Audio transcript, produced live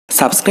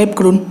Subscribe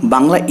করুন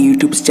Bangla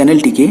YouTube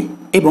চ্যানেলটিকে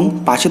এবং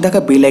পাশে থাকা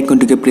বেল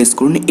আইকনটিকে প্রেস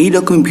করুন এই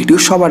রকম ভিডিও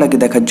সবার আগে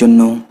দেখার জন্য।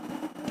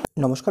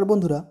 নমস্কার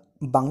বন্ধুরা,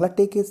 বাংলা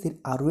টেক এর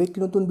আরও একটি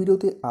নতুন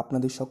ভিডিওতে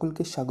আপনাদের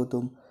সকলকে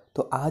স্বাগতম।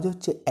 তো আজ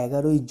হচ্ছে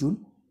 11ই জুন,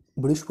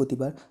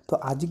 বৃহস্পতিবার। তো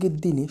আজকের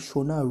দিনে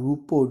সোনা,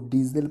 রূপো,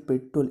 ডিজেল,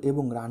 পেট্রোল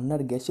এবং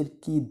রান্নার গ্যাসের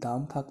কী দাম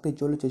থাকতে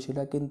চলেছে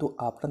সেটা কিন্তু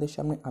আপনাদের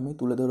সামনে আমি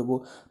তুলে ধরবো।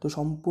 তো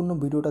সম্পূর্ণ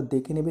ভিডিওটা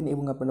দেখে নেবেন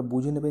এবং আপনারা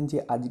বুঝে নেবেন যে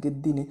আজকের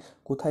দিনে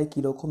কোথায়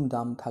কীরকম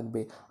দাম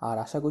থাকবে। আর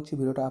আশা করছি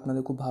ভিডিওটা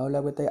আপনাদের খুব ভালো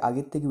লাগবে, তাই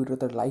আগের থেকে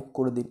ভিডিওটা লাইক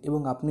করে দিন এবং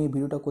আপনি এই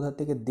ভিডিওটা কোথা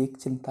থেকে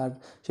দেখছেন তার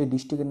সেই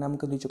ডিস্ট্রিক্টের নাম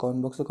কিন্তু নিচে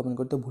কমেন্ট বক্সে কমেন্ট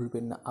করতে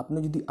ভুলবেন না। আপনি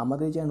যদি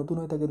আমাদের চ্যানেল নতুন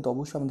হয়ে থাকেন তো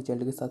অবশ্যই আমাদের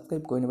চ্যানেলটিকে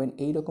সাবস্ক্রাইব করে নেবেন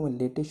এই রকমের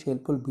লেটেস্ট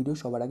হেল্পফুল ভিডিও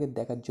সবার আগে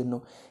দেখার জন্য,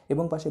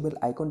 এবং পাশে বেল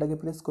আইকনটাকে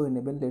প্রেস করে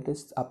নেবেন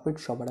লেটেস্ট আপডেট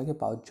সবার আগে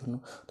পাওয়ার জন্য।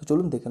 তো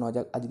চলুন দেখে নেওয়া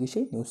যাক আজকে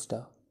সেই নিউজটা।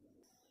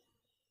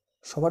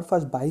 সবার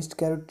ফার্স্ট 22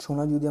 ক্যারেট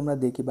সোনা যদি আমরা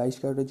দেখি, 22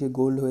 ক্যারেটের যে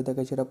গোল্ড হয়ে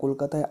থাকে সেটা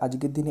কলকাতায়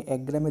আজকের দিনে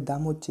 1 গ্রামের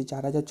দাম হচ্ছে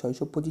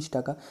 4,625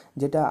 টাকা,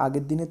 যেটা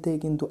আগের দিনের থেকে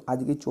কিন্তু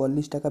আজকে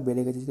 44 টাকা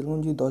বেড়ে গেছে। যেরকম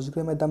যদি 10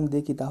 গ্রামের দাম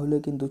দেখি তাহলে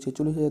কিন্তু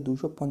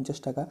 46,250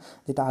 টাকা,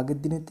 যেটা আগের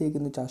দিনের থেকে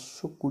কিন্তু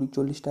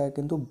 440 টাকা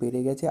কিন্তু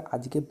বেড়ে গেছে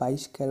আজকে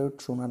 22 ক্যারেট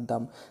সোনার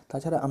দাম।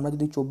 তাছাড়া আমরা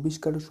যদি 24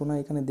 ক্যারেট সোনা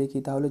এখানে দেখি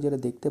তাহলে যেটা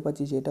দেখতে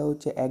পাচ্ছি সেটা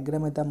হচ্ছে 1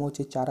 গ্রামের দাম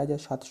হচ্ছে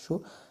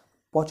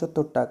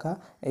 4,775 টাকা,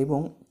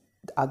 এবং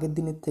আগের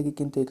দিনের থেকে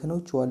কিন্তু এখানেও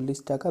 44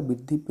 টাকা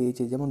বৃদ্ধি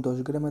পেয়েছে। যেমন 10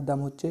 গ্রামের দাম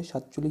হচ্ছে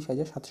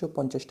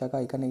 47,750 টাকা,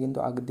 এখানে কিন্তু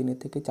আগের দিনের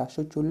থেকে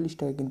 440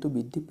 টাকা কিন্তু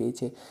বৃদ্ধি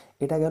পেয়েছে।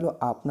 এটা গেল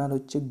আপনার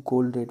হচ্ছে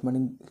গোল্ড রেট, মানে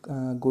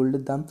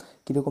গোল্ডের দাম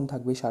কীরকম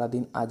থাকবে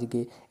সারাদিন আজকে।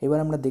 এবার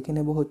আমরা দেখে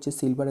নেব হচ্ছে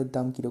সিলভারের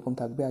দাম কীরকম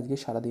থাকবে আজকে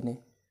সারাদিনে।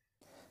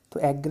 তো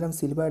 1 গ্রাম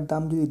সিলভারের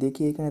দাম যদি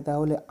দেখি এখানে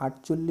তাহলে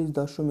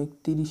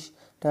 48.30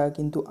 টাকা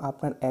কিন্তু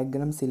আপনার 1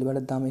 গ্রাম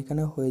সিলভারের দাম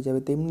এখানে হয়ে যাবে।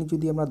 তেমনি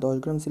যদি আমরা 10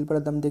 গ্রাম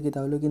সিলভারের দাম দেখি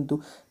তাহলে কিন্তু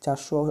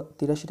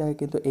 483 টাকা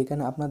কিন্তু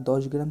এখানে আপনার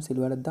 10 গ্রাম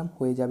সিলভারের দাম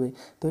হয়ে যাবে।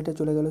 তো এটা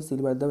চলে গেল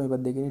সিলভারের দাম। এবার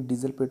দেখে নিই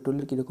ডিজেল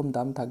পেট্রোলের কীরকম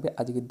দাম থাকবে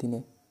আজকের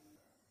দিনে।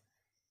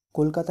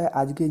 কলকাতায়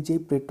আজকে যে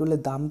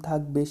পেট্রোলের দাম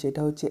থাকবে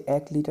সেটা হচ্ছে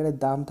 1 লিটারের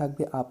দাম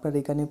থাকবে আপনার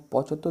এখানে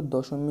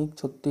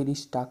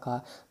 75.36 টাকা।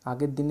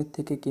 আগের দিনের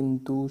থেকে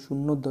কিন্তু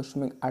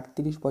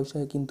 0.38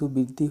 পয়সায় কিন্তু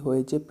বৃদ্ধি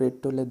হয়েছে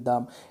পেট্রোলের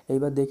দাম।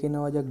 এইবার দেখে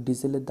নেওয়া যাক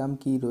ডিজেলের দাম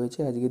কী রয়েছে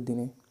আজকের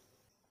দিনে।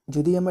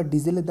 যদি আমরা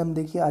ডিজেলের দাম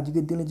দেখি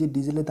আজকের দিনে যে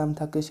ডিজেলের দাম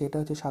থাকে সেটা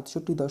হচ্ছে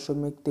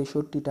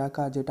 67.63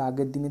 টাকা, যেটা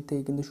আগের দিনের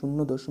থেকে কিন্তু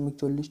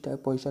 0.40 টাকা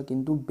পয়সা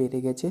কিন্তু বেড়ে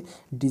গেছে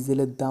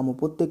ডিজেলের দামও।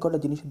 প্রত্যেক কটা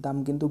জিনিসের দাম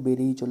কিন্তু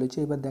বেড়েই চলেছে।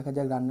 এবার দেখা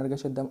যাক রান্নার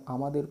গ্যাসের দাম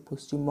আমাদের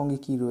পশ্চিমবঙ্গে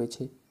কী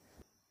রয়েছে।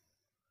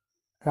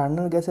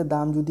 রান্নার গ্যাসের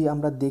দাম যদি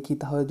আমরা দেখি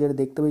তাহলে যেটা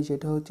দেখতে পাই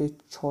সেটা হচ্ছে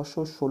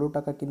 616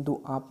 টাকা কিন্তু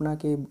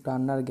আপনাকে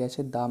রান্নার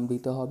গ্যাসের দাম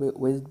দিতে হবে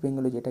ওয়েস্ট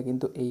বেঙ্গলে, যেটা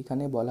কিন্তু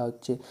এইখানে বলা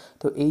হচ্ছে।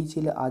 তো এই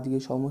ছিল আজকে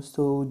সমস্ত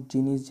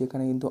জিনিস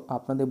যেখানে কিন্তু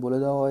আপনাদের বলে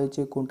দেওয়া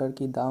হয়েছে কোনটার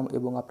কী দাম,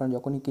 এবং আপনারা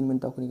যখনই কিনবেন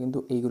তখনই কিন্তু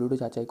এইগুলো একটু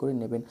যাচাই করে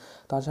নেবেন।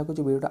 তো আশা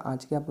করছি ভিডিওটা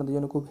আজকে আপনাদের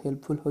জন্য খুব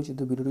হেল্পফুল হয়েছে।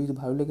 তো ভিডিওটি যদি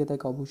ভালো লেগে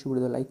থাকে অবশ্যই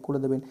ভিডিওতে লাইক করে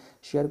দেবেন,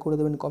 শেয়ার করে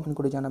দেবেন, কমেন্ট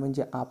করে জানাবেন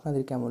যে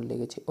আপনাদের কেমন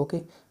লেগেছে। ওকে,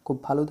 খুব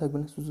ভালো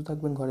থাকবেন, সুস্থ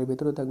থাকবেন, ঘরের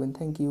ভেতরে থাকবেন।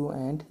 Thank you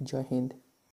and Joy Hind.